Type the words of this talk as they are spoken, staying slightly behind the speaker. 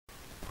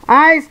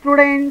Hi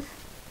students,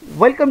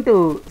 welcome to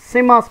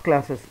CMAS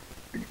classes.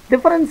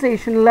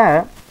 Differentiation la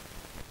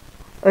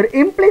ஒரு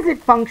implicit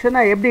function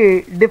எப்படி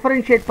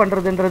differentiate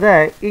பண்றதுன்றத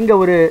இங்க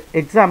ஒரு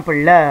example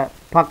ல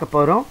பார்க்க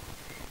போறோம்.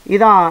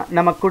 இதான்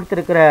நமக்கு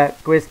கொடுத்திருக்கிற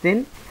question.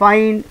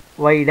 Find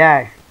y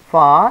dash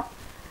for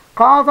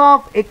cos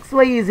of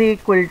xy is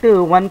equal to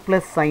 1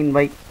 plus sin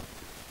y.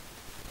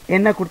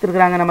 என்ன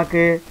கொடுத்திருக்காங்க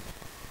நமக்கு?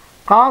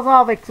 Cos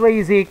of xy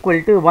is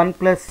equal to 1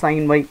 plus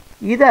sin y.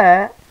 இத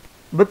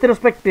with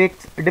respect to x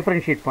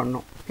differentiate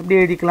பண்ணனும். எப்படி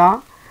எழுதிக்கலாம்?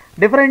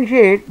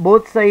 Differentiate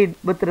both side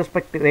with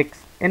respect to x.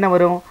 என்ன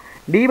வரும்?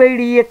 d by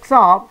dx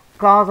of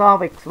cos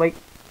of xy.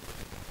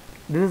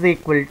 This is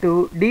equal to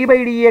d by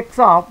dx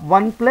of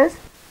 1 plus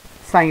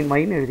sin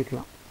y ன்னு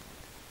எழுதிக்கலாம்.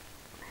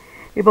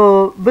 இப்போ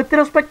with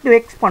respect to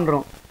x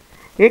பண்றோம்.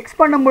 x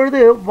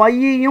பண்ணும்போது y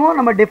யும்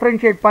நம்ம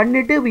differentiate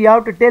பண்ணிட்டு we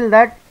have to tell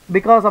that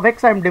because of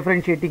x I am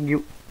differentiating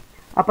you.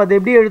 அப்ப அது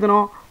எப்படி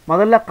எழுதணும்?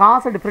 முதல்ல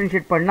cos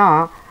differentiate பண்ணா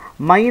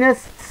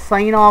minus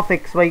sin of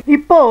xy.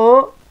 இப்போ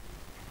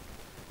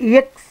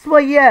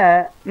xy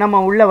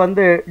நம்ம உள்ள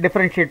வந்து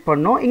differentiate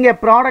பண்ணோம். இங்க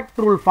product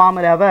rule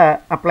formulaவை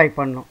apply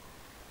பண்ணோம்.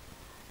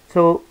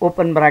 So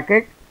open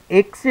bracket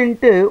x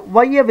into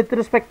y with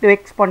respect to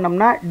x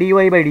பண்ணோம்னா dy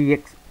by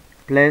dx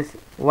plus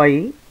y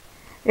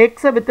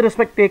x with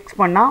respect to x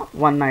பண்ணா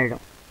 1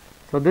 ஆயிடும்.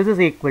 So this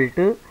is equal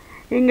to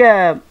இங்க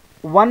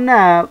 1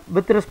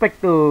 with respect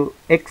to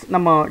x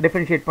நம்ம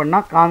differentiate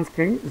பண்ணா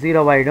constant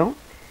 0 ஆயிடும்.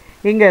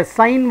 இங்க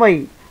sin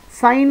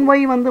y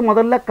வந்து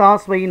முதல்ல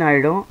cos y ன்னு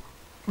ஆயிடும்.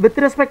 with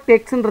respect to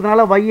x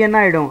ன்றதுனால y என்ன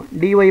ஆயிடும்?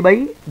 dy by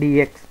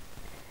dx.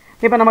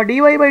 இப்போ நம்ம dy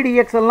by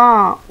dx எல்லாம்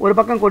ஒரு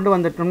பக்கம் கொண்டு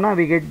வந்துட்டோம்னா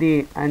we get the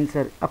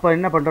answer. அப்போ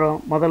என்ன பண்றோம்?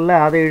 முதல்ல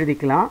அதை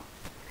எழுதிக்கலாம்.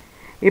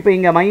 இப்போ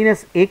இங்க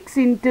minus x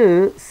into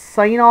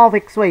sin of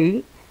xy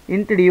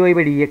into dy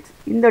by dx.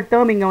 இந்த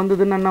டேர்ம் இங்க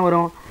வந்ததுன்னா என்ன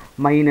வரும்?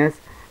 minus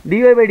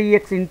dy by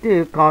dx into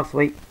cos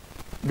y.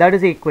 That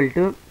is equal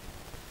to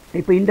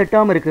இப்போ இந்த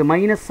டேர்ம் இருக்கு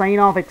minus sin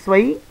of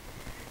xy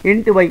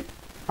into y.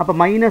 அப்போ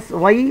minus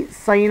y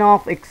sin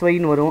of xy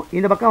ன்னு வரும்.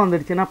 இந்த பக்கம்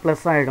வந்துருச்சுன்னா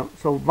ப்ளஸ் ஆகிடும்.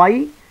 So y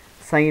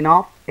sin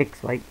of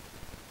xy.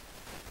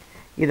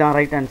 இதான்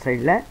ரைட் ஹேண்ட்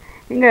சைடில்.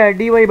 இங்கே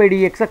dy by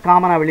dx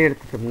காமனாக வெளியே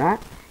எடுத்துட்டோம்னா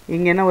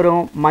இங்கே என்ன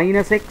வரும்?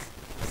 minus x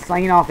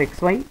sin of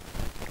xy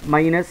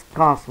minus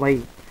cos y.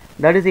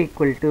 That is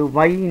equal to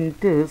y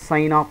into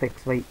sin of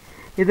xy.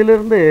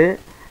 இதிலிருந்து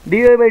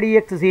dy by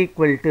dx is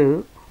equal to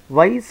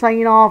y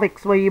sin of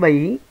xy by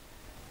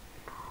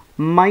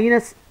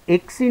minus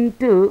x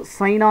into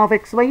sin of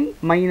xy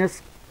minus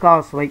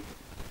cos y.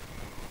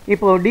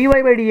 இப்போ dy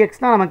by dx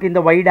னா நமக்கு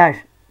இந்த y dash.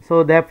 So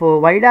therefore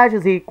y dash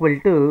is equal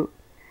to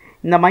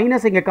இந்த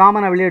minus இங்கே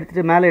காமனாக வெளியே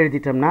எடுத்துகிட்டு மேலே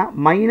எழுதிட்டோம்னா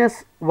minus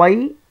y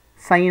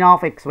sin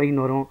of xy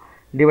ன்னு வரும்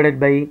divided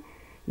by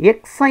x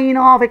sin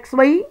of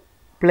xy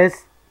plus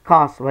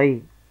cos y.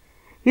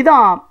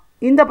 இதான்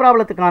இந்த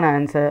ப்ராப்ளத்துக்கான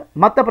ஆன்சர்.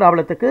 மற்ற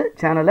ப்ராப்ளத்துக்கு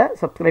சேனலை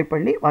சப்ஸ்கிரைப்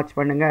பண்ணி வாட்ச்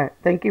பண்ணுங்கள்.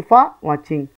 தேங்க்யூ ஃபார் வாட்சிங்.